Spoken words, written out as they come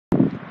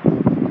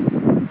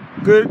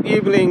Good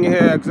evening,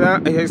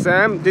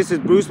 Hassam. This is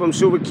Bruce from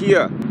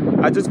Kia.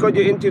 I just got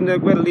your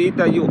internet lead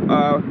that you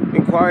are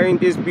inquiring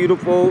this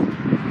beautiful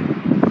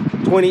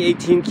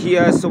 2018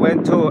 Kia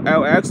Sorento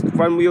LX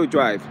front-wheel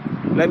drive.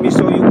 Let me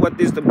show you what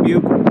this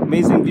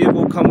amazing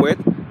vehicle come with.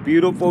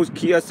 Beautiful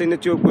Kia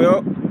signature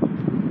grille,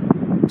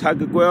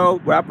 tiger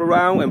grille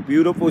wraparound, and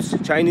beautiful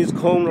Chinese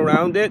cone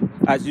around it.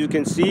 As you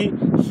can see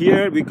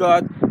here, we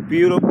got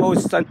beautiful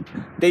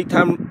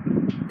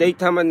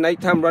daytime and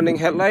nighttime running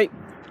headlight,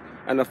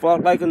 and a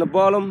fog light on the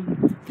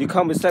bottom. You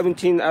come with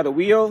 17 out of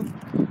wheel.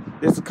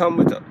 This come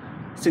with a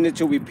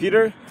signature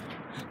repeater.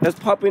 Let's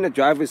pop in the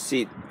driver's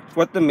seat.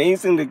 What the main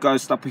thing that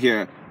got up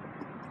here: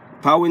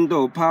 power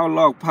window, power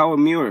lock, power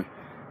mirror,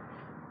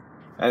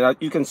 and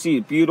you can see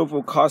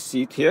beautiful car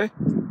seat here,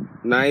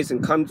 nice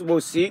and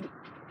comfortable seat.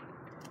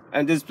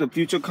 And this the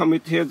future come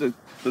with here, the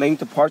lane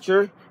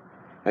departure,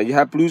 and you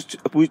have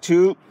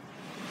Bluetooth,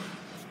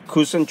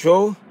 cruise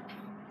control,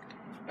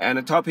 and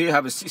the top here you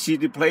have a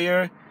CD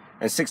player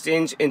and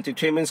 6-inch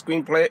entertainment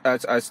screen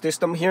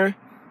system here.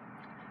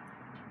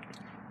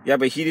 You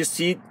have a heated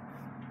seat.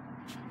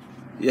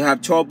 You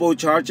have 12-volt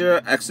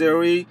charger,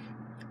 auxiliary,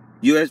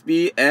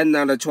 USB, and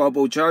another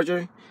 12-volt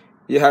charger.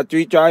 You have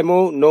 3 drive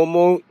mode: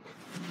 normal,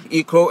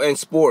 eco, and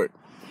sport.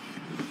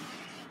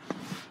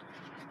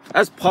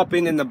 Let's pop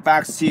in the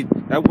back seat.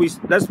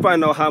 Let's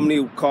find out how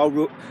many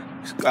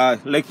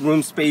leg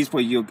room space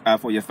for your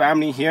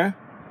family here.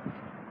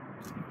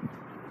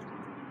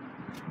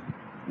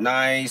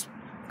 Nice,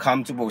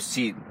 comfortable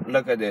seat.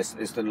 Look at this.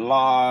 It's a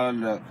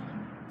lot of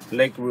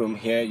leg room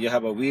here. You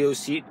have a wheel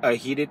seat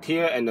heated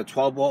here, and the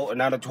 12-volt,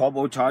 another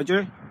 12-volt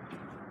charger.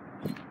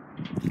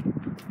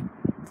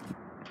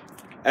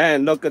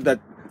 And look at the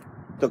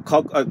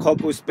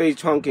cargo space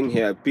trunk in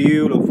here.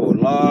 Beautiful,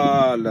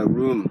 lot of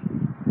room.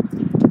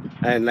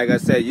 And like I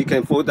said, you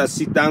can fold that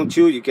seat down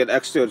too. You get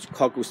extra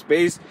cargo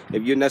space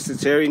if you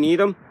necessarily need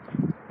them.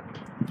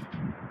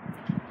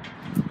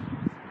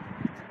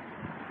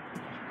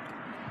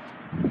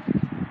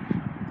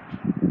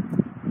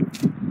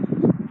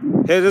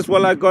 Here's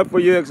what I got for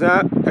you,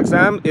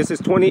 Hassam. This is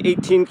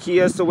 2018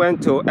 Kia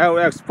Sorento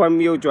LX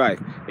front-wheel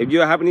drive. If you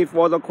have any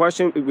further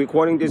questions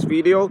recording this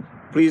video,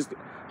 please,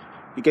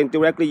 you can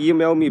directly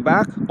email me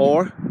back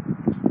or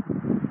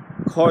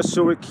call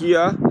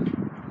Kia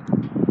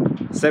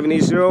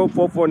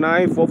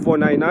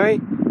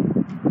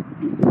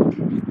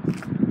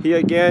 780-449-4499. Here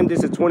again,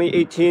 this is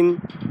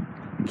 2018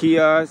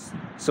 Kia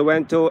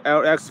Sorento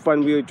LX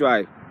front-wheel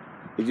drive.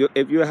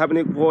 If you have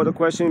any further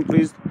questions,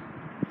 please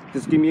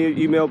just give me an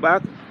email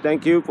back.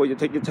 Thank you for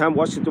taking your time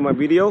watching my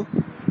video.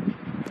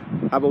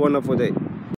 Have a wonderful day.